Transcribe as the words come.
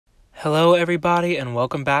Hello, everybody, and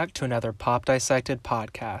welcome back to another Pop Dissected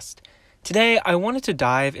podcast. Today, I wanted to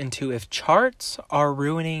dive into if charts are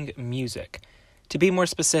ruining music. To be more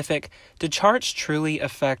specific, do charts truly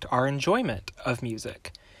affect our enjoyment of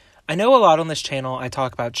music? I know a lot on this channel I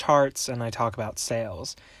talk about charts and I talk about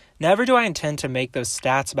sales. Never do I intend to make those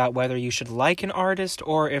stats about whether you should like an artist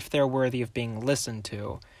or if they're worthy of being listened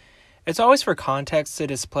to. It's always for context to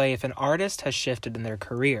display if an artist has shifted in their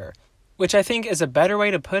career, which I think is a better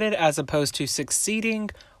way to put it as opposed to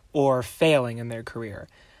succeeding or failing in their career.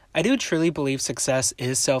 I do truly believe success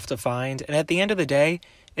is self-defined, and at the end of the day,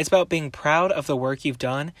 it's about being proud of the work you've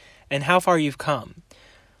done and how far you've come.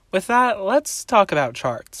 With that, let's talk about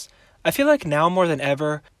charts. I feel like now more than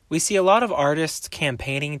ever, we see a lot of artists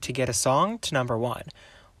campaigning to get a song to number one,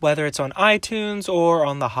 whether it's on iTunes or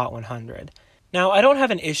on the Hot 100. Now, I don't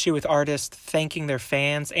have an issue with artists thanking their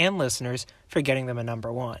fans and listeners for getting them a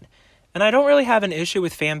number one. And I don't really have an issue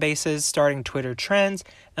with fan bases starting Twitter trends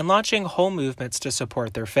and launching whole movements to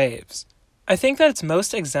support their faves. I think that it's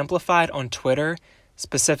most exemplified on Twitter,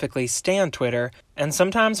 specifically Stan Twitter, and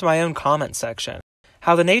sometimes my own comment section.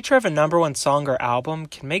 How the nature of a number one song or album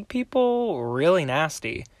can make people really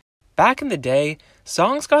nasty. Back in the day,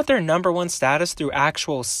 songs got their number one status through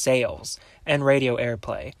actual sales and radio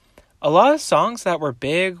airplay. A lot of songs that were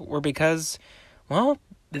big were because, well,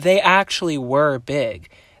 they actually were big.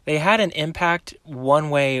 They had an impact one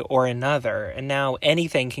way or another, and now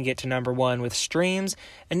anything can get to number one with streams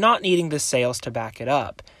and not needing the sales to back it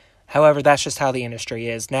up. However, that's just how the industry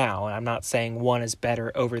is now, and I'm not saying one is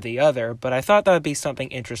better over the other, but I thought that would be something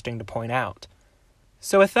interesting to point out.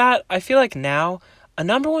 So with that, I feel like now, a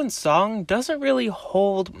number one song doesn't really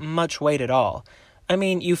hold much weight at all. I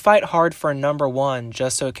mean, you fight hard for a number one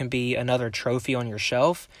just so it can be another trophy on your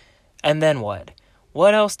shelf, and then what?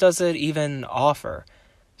 What else does it even offer?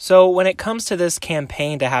 So when it comes to this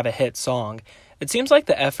campaign to have a hit song, it seems like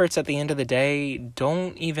the efforts at the end of the day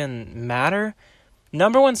don't even matter.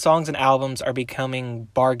 Number one songs and albums are becoming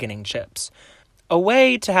bargaining chips. A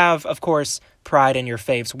way to have, of course, pride in your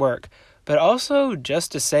fave's work, but also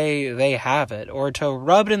just to say they have it, or to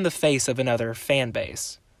rub it in the face of another fan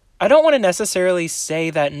base. I don't want to necessarily say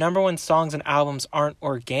that number one songs and albums aren't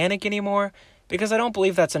organic anymore, because I don't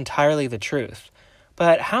believe that's entirely the truth.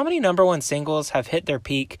 But how many number one singles have hit their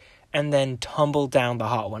peak and then tumbled down the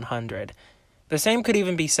Hot 100? The same could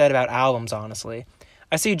even be said about albums, honestly.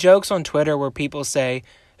 I see jokes on Twitter where people say,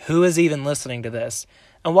 "Who is even listening to this?"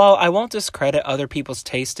 And while I won't discredit other people's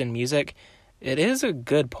taste in music, it is a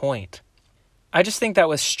good point. I just think that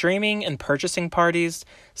with streaming and purchasing parties,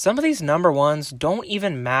 some of these number ones don't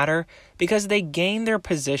even matter because they gain their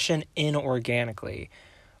position inorganically.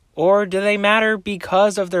 Or do they matter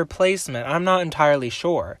because of their placement? I'm not entirely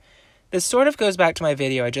sure. This sort of goes back to my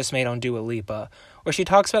video I just made on Dua Lipa, where she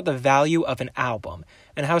talks about the value of an album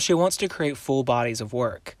and how she wants to create full bodies of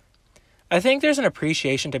work. I think there's an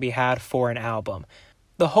appreciation to be had for an album.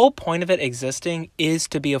 The whole point of it existing is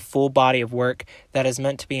to be a full body of work that is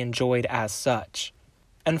meant to be enjoyed as such.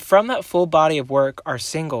 And from that full body of work are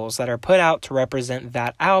singles that are put out to represent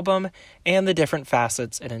that album and the different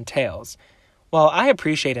facets it entails. While I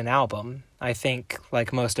appreciate an album, I think,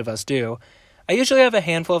 like most of us do, I usually have a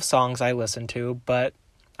handful of songs I listen to, but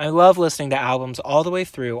I love listening to albums all the way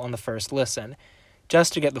through on the first listen,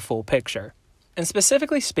 just to get the full picture. And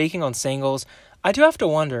specifically speaking on singles, I do have to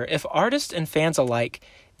wonder if artists and fans alike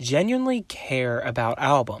genuinely care about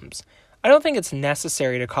albums. I don't think it's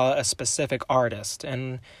necessary to call it a specific artist,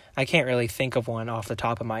 and I can't really think of one off the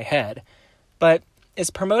top of my head. But is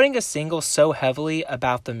promoting a single so heavily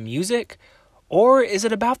about the music, or is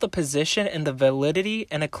it about the position and the validity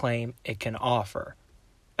and acclaim it can offer?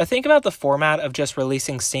 I think about the format of just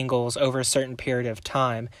releasing singles over a certain period of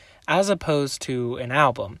time, as opposed to an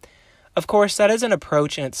album. Of course, that is an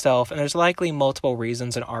approach in itself, and there's likely multiple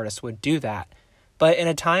reasons an artist would do that. But in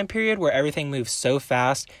a time period where everything moves so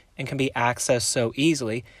fast and can be accessed so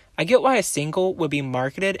easily, I get why a single would be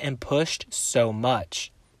marketed and pushed so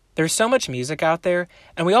much. There's so much music out there,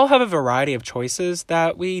 and we all have a variety of choices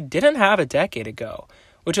that we didn't have a decade ago,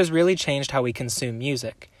 which has really changed how we consume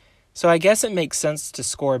music. So I guess it makes sense to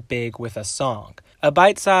score big with a song, a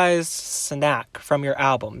bite-sized snack from your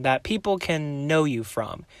album that people can know you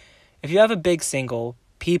from. If you have a big single,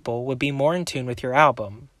 people would be more in tune with your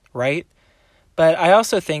album, right? But I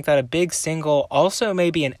also think that a big single also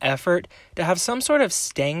may be an effort to have some sort of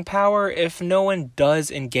staying power if no one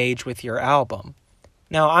does engage with your album.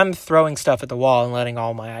 Now, I'm throwing stuff at the wall and letting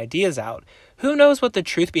all my ideas out. Who knows what the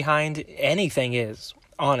truth behind anything is,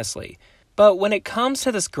 honestly. But when it comes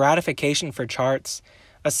to this gratification for charts,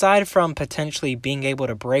 aside from potentially being able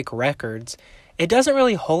to break records, it doesn't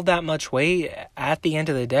really hold that much weight at the end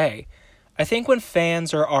of the day. I think when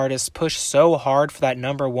fans or artists push so hard for that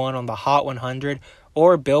number one on the Hot 100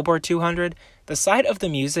 or Billboard 200, the sight of the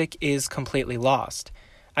music is completely lost.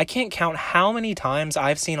 I can't count how many times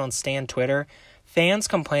I've seen on Stan Twitter fans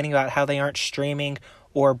complaining about how they aren't streaming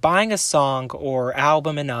or buying a song or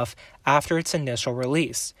album enough after its initial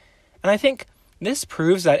release. And I think this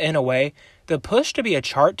proves that in a way, the push to be a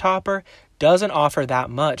chart topper doesn't offer that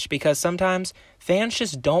much because sometimes fans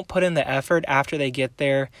just don't put in the effort after they get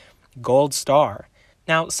their gold star.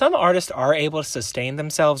 Now, some artists are able to sustain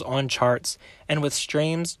themselves on charts and with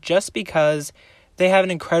streams just because they have an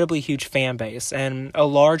incredibly huge fan base and a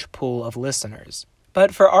large pool of listeners.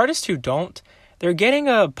 But for artists who don't, they're getting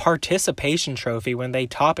a participation trophy when they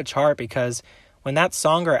top a chart because when that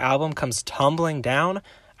song or album comes tumbling down,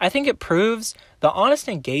 I think it proves the honest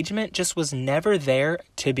engagement just was never there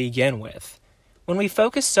to begin with. When we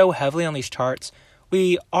focus so heavily on these charts,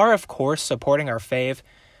 we are of course supporting our fave,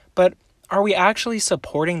 but are we actually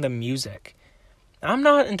supporting the music? I'm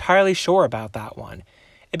not entirely sure about that one.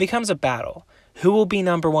 It becomes a battle. Who will be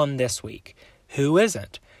number one this week? Who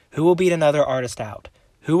isn't? Who will beat another artist out?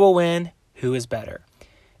 Who will win? Who is better?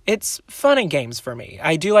 It's fun and games for me.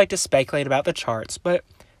 I do like to speculate about the charts, but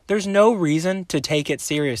there's no reason to take it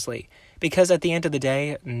seriously because at the end of the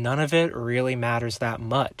day, none of it really matters that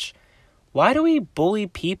much. Why do we bully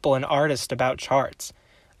people and artists about charts?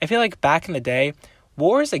 I feel like back in the day,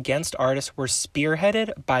 wars against artists were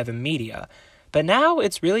spearheaded by the media, but now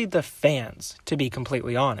it's really the fans, to be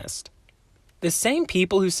completely honest. The same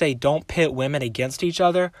people who say don't pit women against each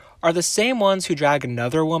other are the same ones who drag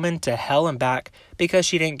another woman to hell and back because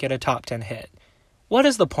she didn't get a top 10 hit. What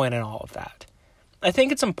is the point in all of that? I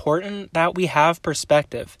think it's important that we have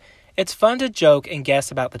perspective. It's fun to joke and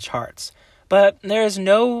guess about the charts, but there is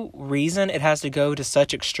no reason it has to go to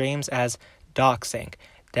such extremes as doxing,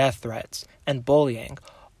 death threats, and bullying,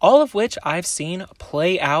 all of which I've seen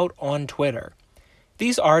play out on Twitter.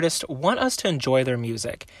 These artists want us to enjoy their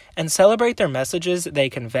music and celebrate their messages they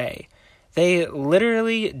convey. They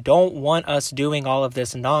literally don't want us doing all of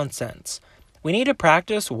this nonsense. We need to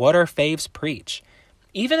practice what our faves preach.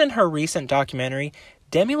 Even in her recent documentary,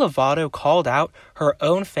 Demi Lovato called out her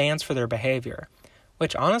own fans for their behavior,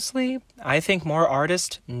 which honestly, I think more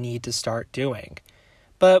artists need to start doing.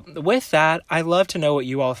 But with that, I'd love to know what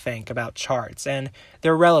you all think about charts and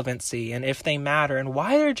their relevancy and if they matter and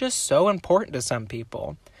why they're just so important to some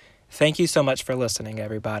people. Thank you so much for listening,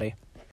 everybody.